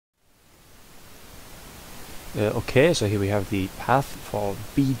Okay, so here we have the path for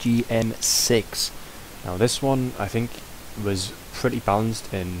BGM 6. Now this one I think was pretty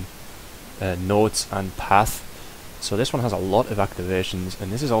balanced in notes and path. So this one has a lot of activations,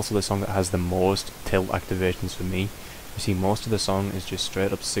 and this is also the song that has the most tilt activations for me. You see, most of the song is just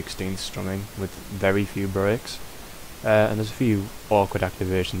straight up 16th strumming with very few breaks, and there's a few awkward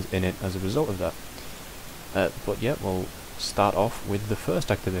activations in it as a result of that. But yeah, we'll start off with the first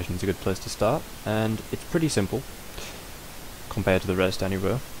activation. It's a good place to start, and it's pretty simple compared to the rest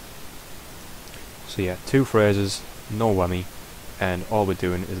anyway. So yeah, 2 phrases, no whammy, and all we're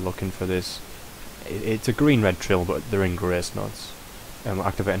doing is looking for this. It's a green-red trill, but they're in grace notes, and we're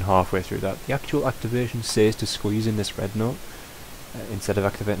activating halfway through that. The actual activation says to squeeze in this red note instead of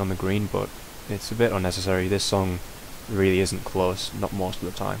activating on the green, but it's a bit unnecessary. This song really isn't close, not most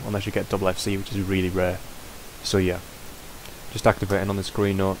of the time, unless you get double FC, which is really rare. So yeah, just activating on this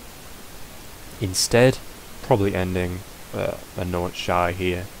green note. Instead, probably ending a note shy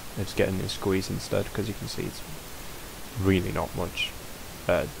here. It's getting a squeeze instead, because you can see it's really not much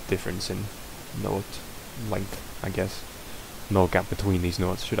difference in note length, I guess. No gap between these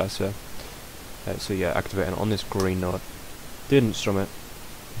notes, should I say. So yeah, activating on this green note. Didn't strum it,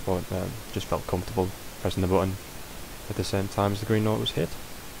 but just felt comfortable pressing the button at the same time as the green note was hit.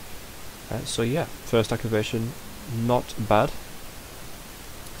 So yeah, first activation, not bad.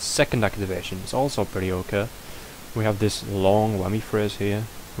 Second activation is also pretty okay. We have this long whammy phrase here,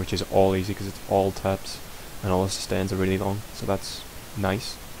 which is all easy because it's all taps, and all the sustains are really long, so that's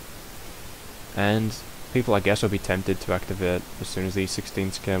nice. And people, I guess, would be tempted to activate as soon as these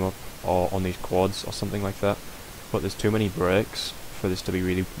 16ths came up, or on these quads or something like that, but there's too many breaks for this to be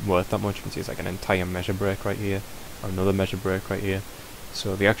really worth that much. You can see it's like an entire measure break right here, or another measure break right here.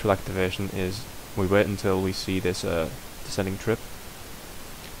 So the actual activation is, we wait until we see this descending trip,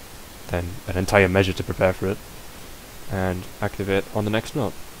 then an entire measure to prepare for it, and activate on the next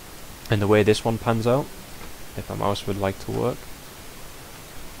note. And the way this one pans out, if my mouse would like to work,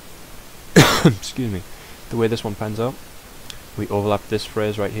 excuse me, the way this one pans out, we overlap this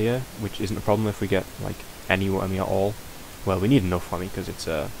phrase right here, which isn't a problem if we get like any whammy at all. Well, we need enough whammy because it's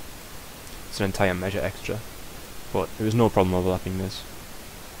an entire measure extra, but there is no problem overlapping this.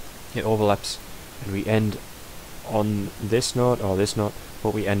 It overlaps, and we end on this note or this note,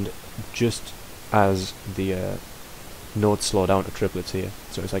 but we end just as the notes slow down to triplets here,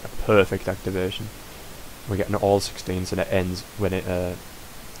 so it's like a perfect activation. We're getting all 16ths, and it ends when it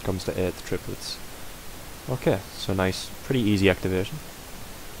comes to 8th triplets. Okay, so nice, pretty easy activation.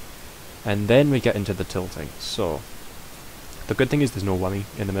 And then we get into the tilting. So the good thing is there's no whammy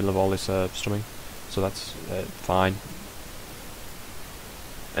in the middle of all this strumming, so that's fine.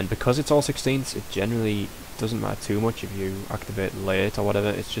 And because it's all 16ths, it generally doesn't matter too much if you activate late or whatever.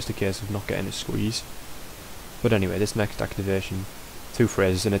 It's just a case of not getting a squeeze. But anyway, this next activation, 2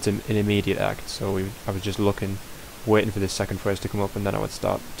 phrases, and it's an immediate act, so I was just waiting for this second phrase to come up, and then I would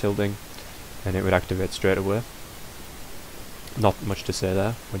start tilting, and it would activate straight away. Not much to say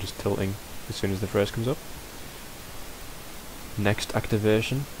there, we're just tilting as soon as the phrase comes up. Next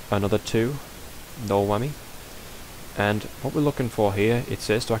activation, another 2, no whammy. And what we're looking for here, it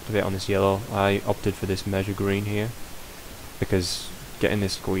says to activate on this yellow. I opted for this measure green here, because getting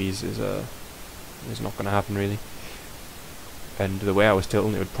this squeeze is not going to happen really. And the way I was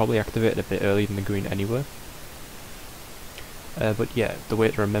tilting, it would probably activate a bit earlier than the green anyway. But yeah, the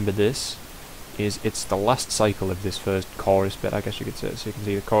way to remember this is it's the last cycle of this first chorus bit, I guess you could say. So you can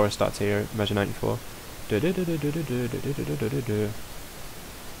see the chorus starts here, measure 94.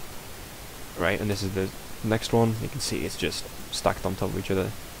 Right, and this is the next one. You can see it's just stacked on top of each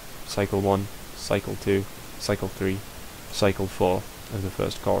other. Cycle 1, cycle 2, cycle 3, cycle 4 of the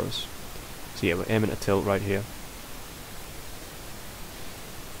first chorus. So yeah, we're aiming at tilt right here.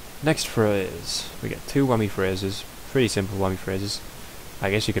 Next phrase, we get 2 whammy phrases, pretty simple whammy phrases. I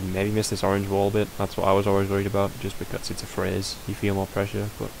guess you could maybe miss this orange wall bit, that's what I was always worried about, just because it's a phrase, you feel more pressure,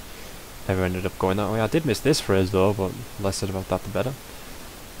 but never ended up going that way. I did miss this phrase though, but less said about that the better.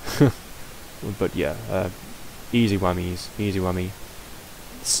 But yeah, easy whammies, easy whammy.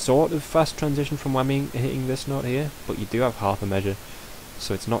 Sort of fast transition from whammy hitting this note here, but you do have half a measure,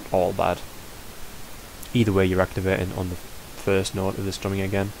 so it's not all bad. Either way, you're activating on the first note of the strumming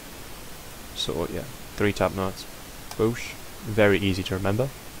again. So yeah, 3 tap notes. Boosh. Very easy to remember.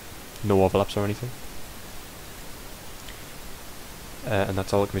 No overlaps or anything. And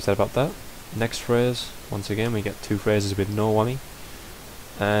that's all that can be said about that. Next phrase, once again, we get 2 phrases with no whammy.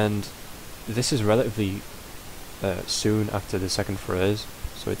 And this is relatively soon after the second phrase,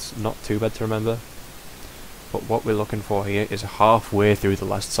 so it's not too bad to remember. But what we're looking for here is halfway through the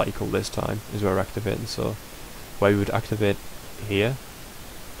last cycle this time, is where we're activating, so where we would activate here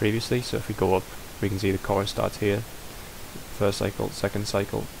previously. So if we go up, we can see the chorus starts here. First cycle, second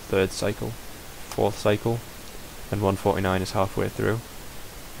cycle, third cycle, fourth cycle, and 149 is halfway through.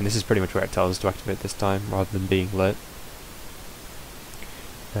 And this is pretty much where it tells us to activate this time, rather than being late.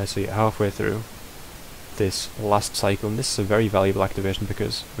 So you're halfway through this last cycle, and this is a very valuable activation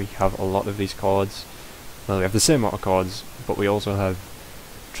because we have a lot of these chords. Well, we have the same amount of chords, but we also have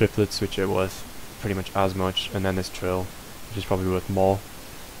triplets which are worth pretty much as much, and then this trill, which is probably worth more.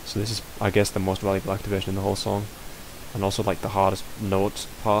 So this is, I guess, the most valuable activation in the whole song, and also like the hardest note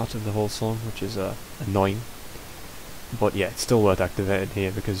part of the whole song, which is annoying. But yeah, it's still worth activating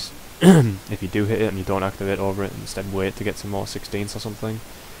here, because if you do hit it and you don't activate over it and instead wait to get some more 16ths or something,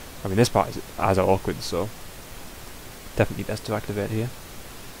 I mean this part is as awkward, so definitely best to activate here.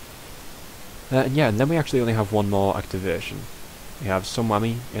 And yeah, and then we actually only have one more activation. We have some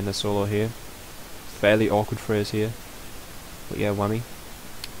whammy in the solo here. Fairly awkward phrase here, but yeah, whammy.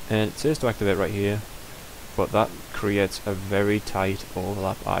 And it says to activate right here, but that creates a very tight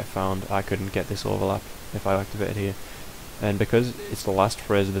overlap. I found I couldn't get this overlap if I activated here. And because it's the last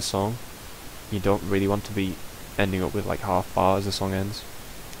phrase of the song, you don't really want to be ending up with like half bar as the song ends.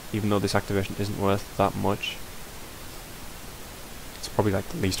 Even though this activation isn't worth that much. It's probably like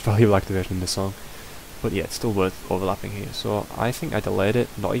the least valuable activation in this song. But yeah, it's still worth overlapping here. So I think I delayed it,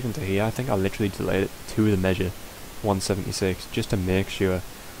 not even to here, I think I literally delayed it to the measure 176, just to make sure.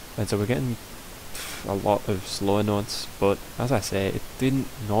 And so we're getting a lot of slower notes, but as I say, it didn't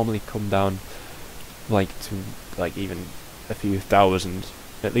normally come down like to like even a few thousand.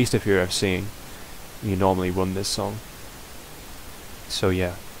 At least if you're FCing, you normally won this song. So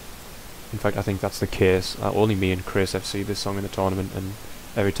yeah, in fact I think that's the case. Only me and Chris FC this song in the tournament, and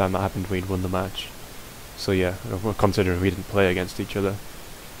every time that happened we'd won the match. So yeah, considering we didn't play against each other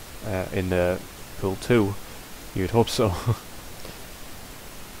in the pool 2, you'd hope so.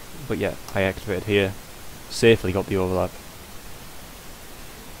 But yeah, I activated here, safely got the overlap.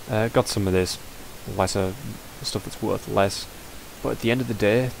 Got some of this lesser stuff that's worth less, but at the end of the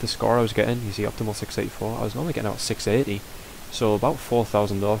day, the score I was getting, you see optimal 684, I was normally getting out 680, so about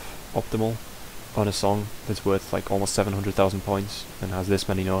 4,000 off optimal on a song that's worth like almost 700,000 points and has this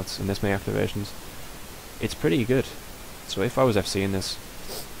many notes and this many activations. It's pretty good. So if I was FCing this,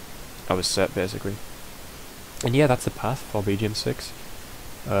 I was set basically. And yeah, that's the path for BGM 6.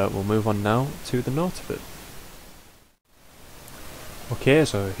 We'll move on now to the notes of it. Okay,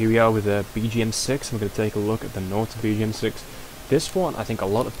 so here we are with BGM 6, and we're going to take a look at the notes of BGM 6. This one I think a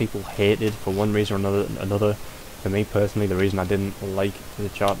lot of people hated for one reason or another. For me personally, the reason I didn't like the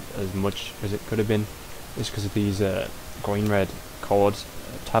chart as much as it could have been is because of these green-red chord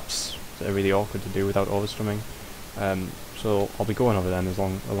taps that are really awkward to do without overstrumming. So I'll be going over them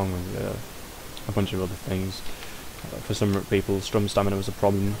along with a bunch of other things. For some people, strum stamina was a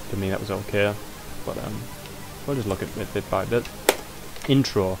problem. For me, that was okay. But we'll just look at it bit by bit.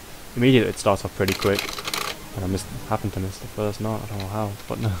 Intro. Immediately it starts off pretty quick. And I happened to miss the first note, I don't know how,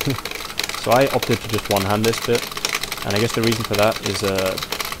 but no. So I opted to just one-hand this bit. And I guess the reason for that is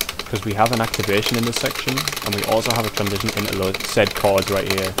because we have an activation in this section, and we also have a transition into those said chords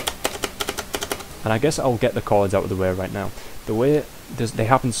right here. And I guess I'll get the chords out of the way right now. The way they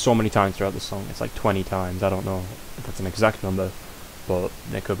happen so many times throughout the song, it's like 20 times, I don't know if that's an exact number, but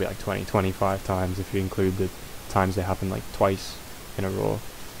it could be like 20, 25 times if you include the times they happen like twice in a row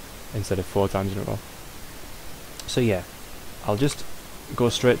instead of 4 times in a row. So yeah, I'll just go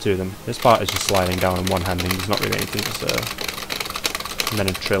straight to them. This part is just sliding down and one-handing, there's not really anything to say. And then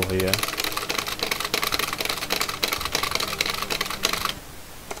a trill here.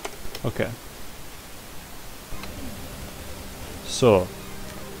 Okay. So,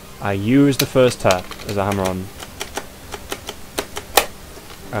 I use the first tap as a hammer-on,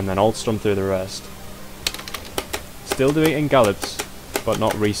 and then alt strum through the rest. Still do it in gallops, but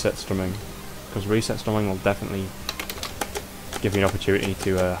not reset strumming, because reset strumming will definitely give you an opportunity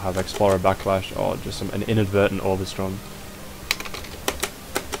to have Explorer backlash or just an inadvertent overstrum.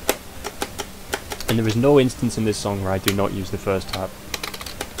 And there is no instance in this song where I do not use the first tap,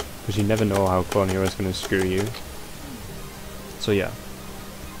 because you never know how Clonio is going to screw you. So yeah,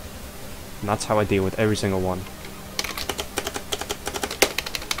 and that's how I deal with every single one.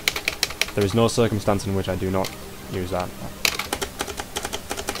 There is no circumstance in which I do not use that.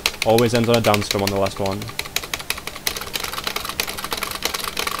 Always ends on a down strum on the last one.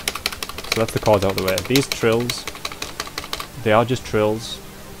 So that's the chords out of the way. These trills, they are just trills.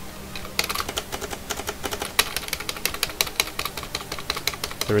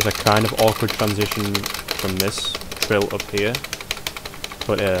 There is a kind of awkward transition from this trill up here,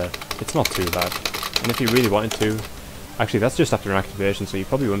 but it's not too bad. And if you really wanted to, actually that's just after an activation, so you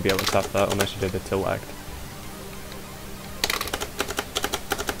probably wouldn't be able to tap that unless you did the tilt act.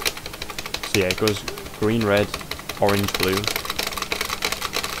 So yeah, it goes green, red, orange, blue.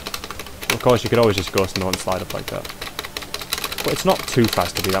 Of course you could always just ghost note and slide up like that. But it's not too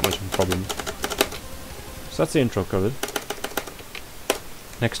fast to be that much of a problem. So that's the intro covered.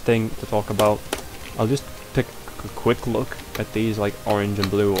 Next thing to talk about, I'll just take a quick look at these like orange and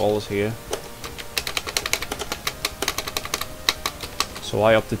blue walls here. So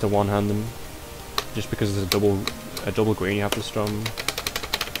I opted to one-hand them, just because there's a double green you have to strum.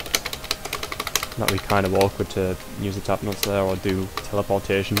 That'd be kind of awkward to use the tap notes there or do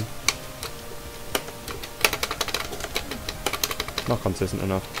teleportation. Not consistent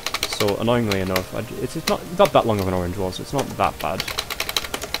enough. So annoyingly enough, it's not that long of an orange wall, so it's not that bad.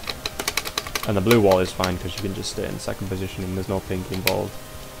 And the blue wall is fine because you can just stay in second position and there's no pink involved.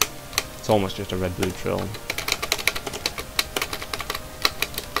 It's almost just a red-blue trill.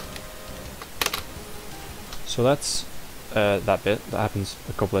 So that's that bit. That happens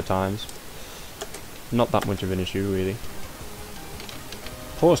a couple of times. Not that much of an issue, really.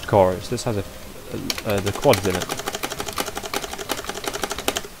 Post-chorus, this has the quads in it.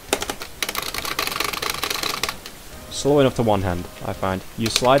 Slow enough to one hand, I find. You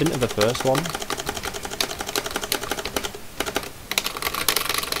slide into the first one.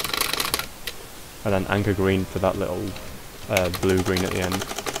 And then anchor green for that little blue-green at the end.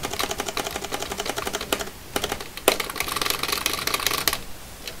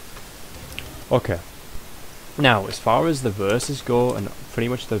 Okay. Now, as far as the verses go, and pretty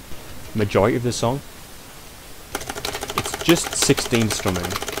much the majority of the song, it's just 16 strumming.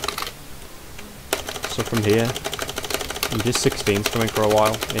 So from here, you're just 16 strumming for a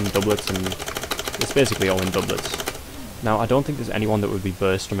while in doublets, and it's basically all in doublets. Now, I don't think there's anyone that would be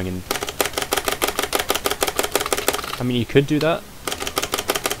burst strumming in. I mean, you could do that,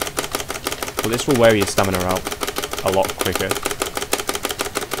 but this will wear your stamina out a lot quicker.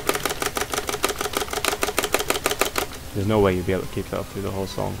 There's no way you'd be able to keep that up through the whole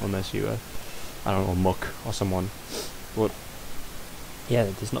song unless you, I don't know, muck or someone. But yeah,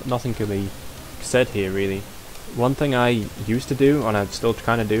 there's nothing to be said here really. One thing I used to do, and I still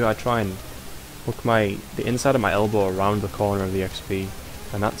kind of do, I try and hook the inside of my elbow around the corner of the XP,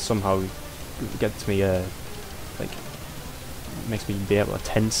 and that somehow gets me like makes me be able to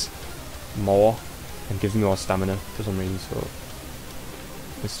tense more and gives me more stamina for some reason. So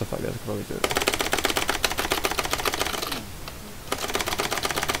with stuff like that, I could probably do it.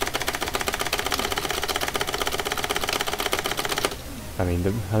 I mean,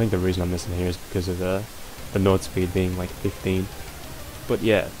 I think the reason I'm missing here is because of the note speed being like 15. But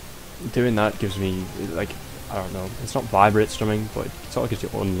yeah, doing that gives me, like, I don't know, it's not vibrate strumming, but it sort of gives you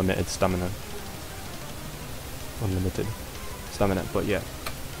unlimited stamina. But yeah.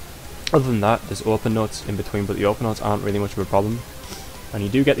 Other than that, there's open notes in between, but the open notes aren't really much of a problem. And you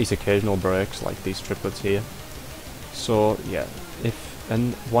do get these occasional breaks, like these triplets here. So yeah,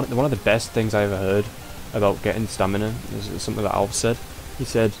 one of the best things I ever heard about getting stamina is something that Alf said. He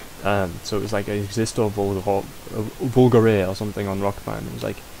said, so it was like Existo Vulgare or something on Rock Band. It was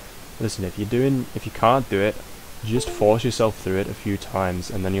like, listen, if you can't do it, just force yourself through it a few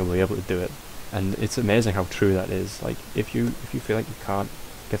times and then you'll be able to do it. And it's amazing how true that is. Like, if you feel like you can't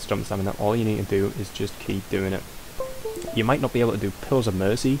get drum stamina, all you need to do is just keep doing it. You might not be able to do Pillars of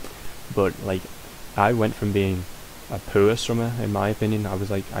Mercy, but like, I went from being a poor strummer, in my opinion, I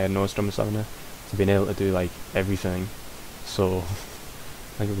had no strum stamina, to being able to do like everything. So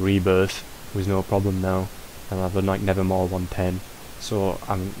like Rebirth was no problem now, and I've done like Nevermore 110. So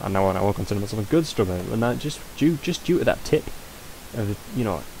I won't consider myself a good strummer, and that just due to that tip of, you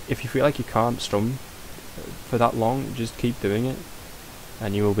know, if you feel like you can't strum for that long, just keep doing it,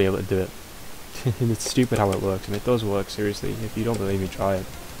 and you will be able to do it. And it's stupid how it works, and it does work, seriously. If you don't believe me, try it.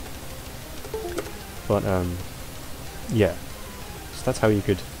 But yeah, so that's how you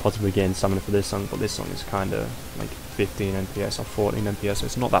could possibly gain stamina for this song. But this song is kind of like 15 NPS or 14 NPS, so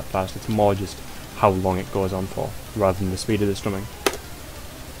it's not that fast. It's more just how long it goes on for, rather than the speed of the strumming.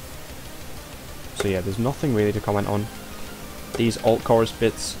 So yeah, there's nothing really to comment on. These alt chorus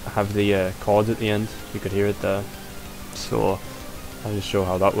bits have the chords at the end. You could hear it there. So I'll just show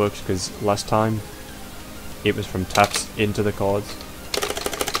how that works, because last time it was from taps into the chords.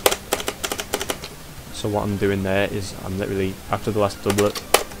 So what I'm doing there is I'm literally, after the last doublet,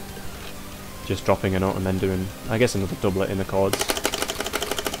 just dropping a note and then doing, I guess, another doublet in the chords.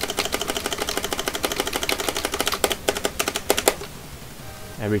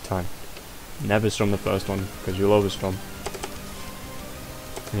 Every time. Never strum the first one, because you'll overstrum.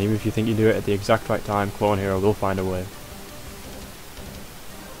 And even if you think you do it at the exact right time, Clone Hero will find a way.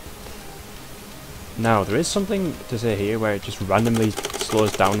 Now, there is something to say here where it just randomly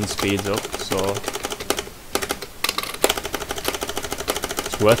slows down and speeds up, so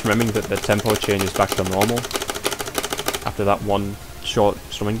it's worth remembering that the tempo changes back to normal after that one short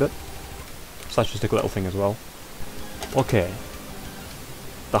strumming bit. So that's just a little thing as well. Okay,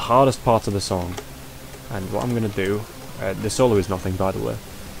 the hardest parts of the song, and what I'm going to do, the solo is nothing by the way,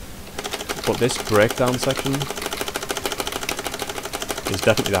 but this breakdown section is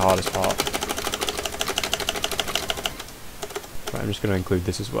definitely the hardest part. Right, I'm just going to include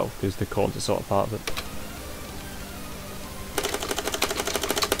this as well, because the chords are sort of part of it.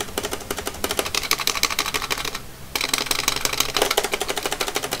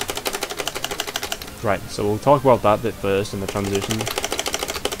 Right, so we'll talk about that bit first in the transition.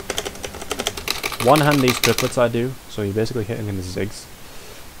 One hand these triplets I do, so you're basically hitting in the zigs.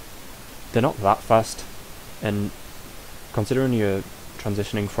 They're not that fast, and considering you're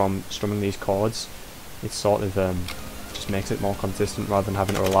transitioning from strumming these chords, it's sort of just makes it more consistent rather than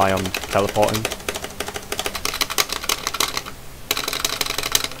having to rely on teleporting.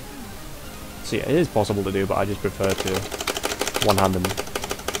 So yeah, it is possible to do, but I just prefer to one-hand them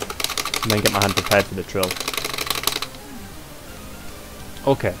and then get my hand prepared for the trill.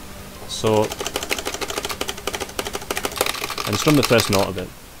 Okay, so and strum the first note of it,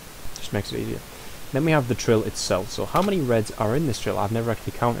 just makes it easier. Then we have the trill itself. So how many reds are in this trill? I've never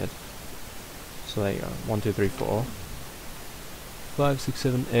actually counted. So there you go, 1, 2, 3, 4, 5, 6,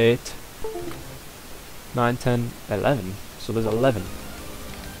 7, 8, 9, 10, 11. So there's 11.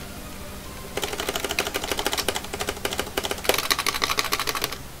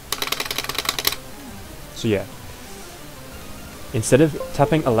 So yeah, instead of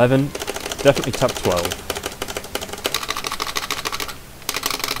tapping 11, definitely tap 12.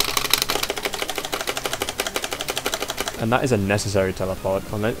 And that is a necessary teleport.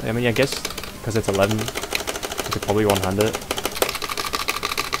 I mean, I guess because it's 11, you could probably one-hand it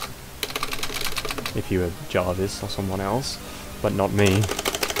if you were Jarvis or someone else, but not me.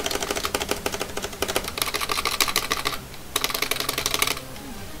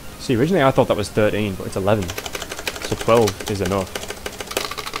 See, originally I thought that was 13, but it's 11, so 12 is enough.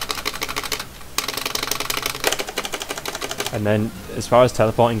 And then, as far as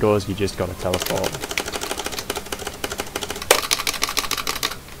teleporting goes, you just gotta teleport.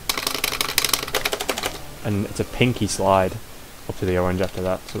 And it's a pinky slide up to the orange after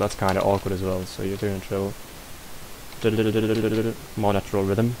that, so that's kind of awkward as well. So you're doing a trill, more natural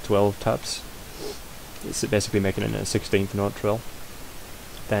rhythm, 12 taps. It's basically making it a 16th note trill.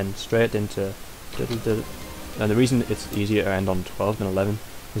 Then straight into, and the reason it's easier to end on 12 than 11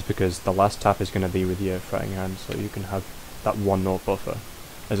 is because the last tap is going to be with your fretting hand, so you can have that one note buffer,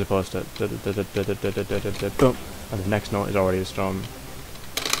 as opposed to boom, and the next note is already a strum.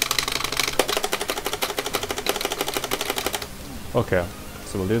 Okay,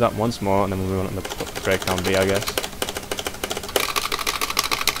 so we'll do that once more, and then we'll move on to the breakdown B, I guess.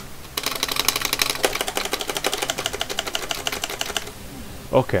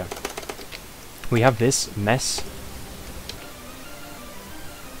 Okay, we have this mess.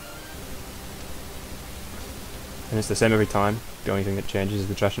 And it's the same every time. The only thing that changes is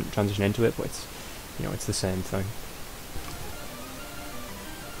the transition into it, but it's, you know, it's the same thing.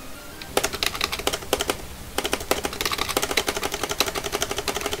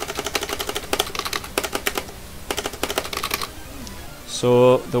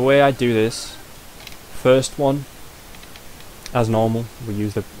 So the way I do this, first one, as normal, we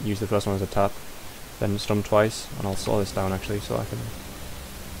use the first one as a tap, then strum twice, and I'll slow this down actually so I can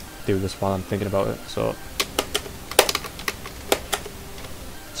do this while I'm thinking about it. So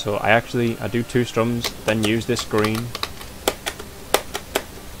I do 2 strums, then use this green.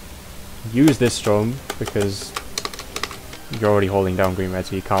 Use this strum because you're already holding down green red,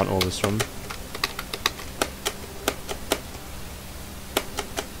 so you can't overstrum.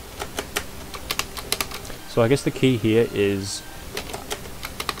 So I guess the key here is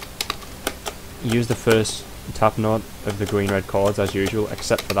use the first tap note of the green red chords as usual,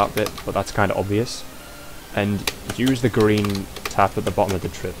 except for that bit, but that's kind of obvious. And use the green tap at the bottom of the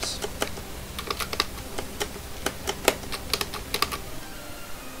trips.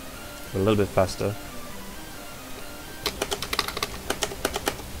 A little bit faster.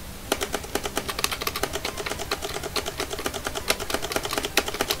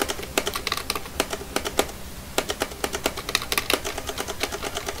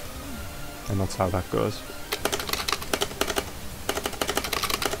 And that's how that goes.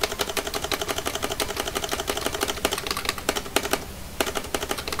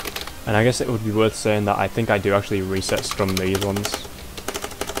 And I guess it would be worth saying that I think I do actually reset strum these ones.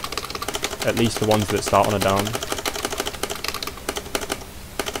 At least the ones that start on a down.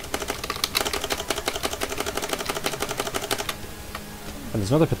 And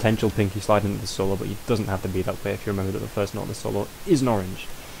there's another potential pinky slide into the solo, but it doesn't have to be that way if you remember that the first note of the solo is an orange.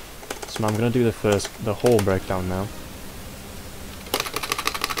 So now I'm going to do the whole breakdown now.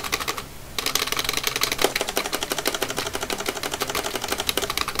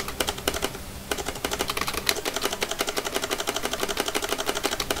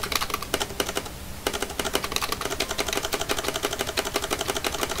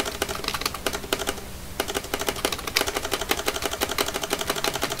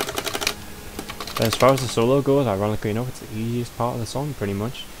 As far as the solo goes, ironically enough, it's the easiest part of the song pretty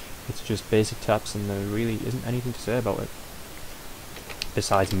much. It's just basic taps and there really isn't anything to say about it.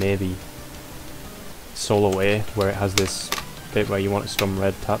 Besides maybe solo A, where it has this bit where you want to strum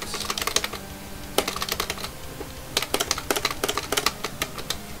red taps.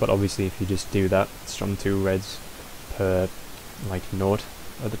 But obviously if you just do that, strum 2 reds per like note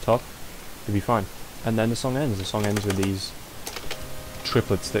at the top, you'll be fine. And then the song ends. The song ends with these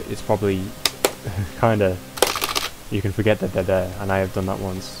triplets that it's probably kinda, you can forget that they're there, and I have done that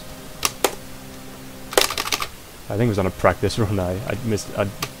once. I think it was on a practice run. I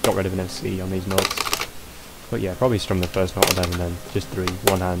got rid of an FC on these notes. But yeah, probably strum the first note of them and then just 3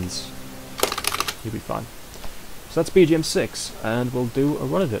 one hands. You'll be fine. So that's BGM 6, and we'll do a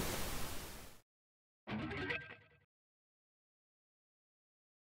run of it.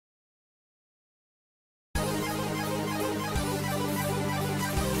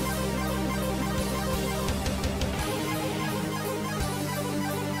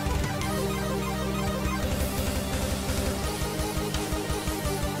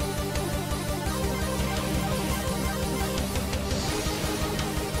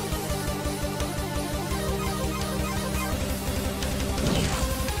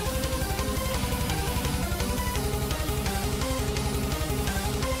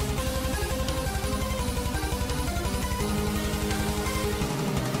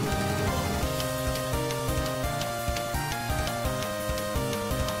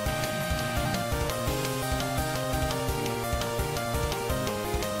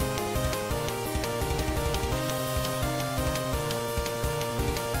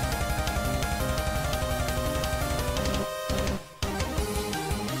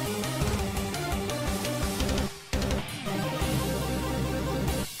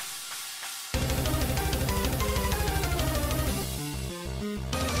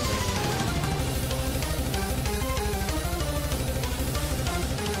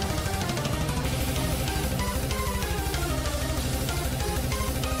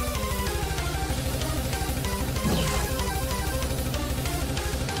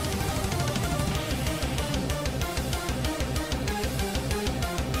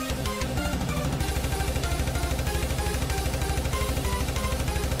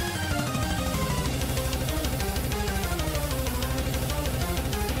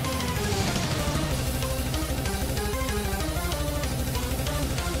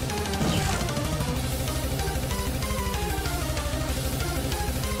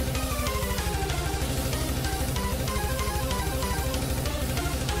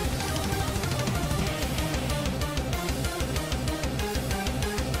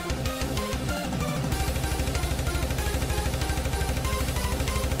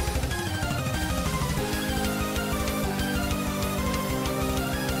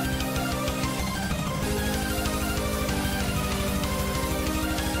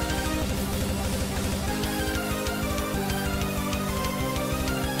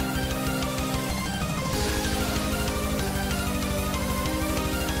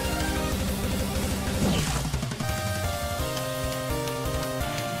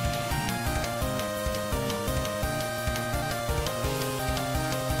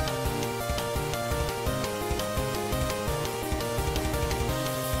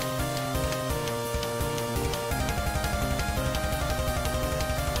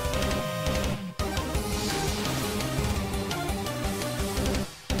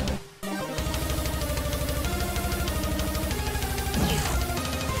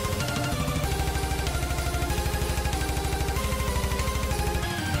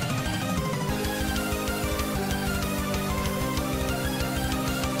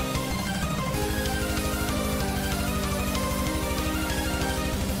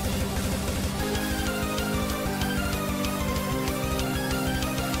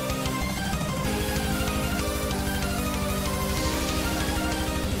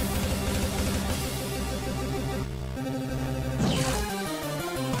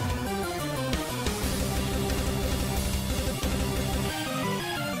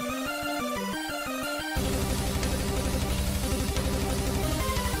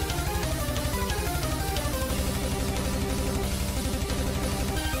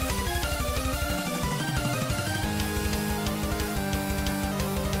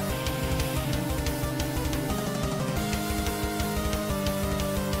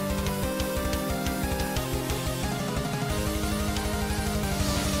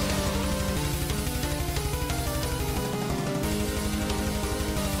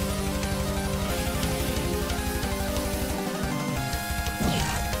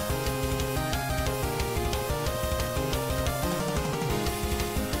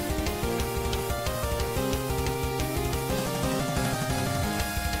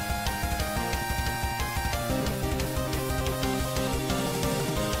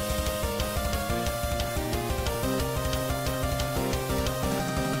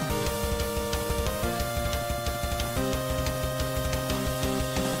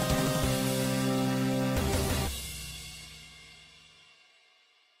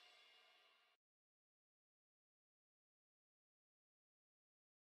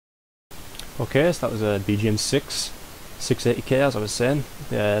 Okay, so that was a BGM 680k, as I was saying.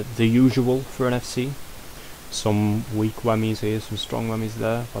 The usual for an FC. Some weak whammies here, some strong whammies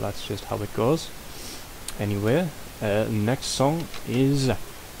there, but that's just how it goes. Anyway, next song is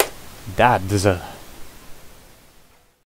Dads.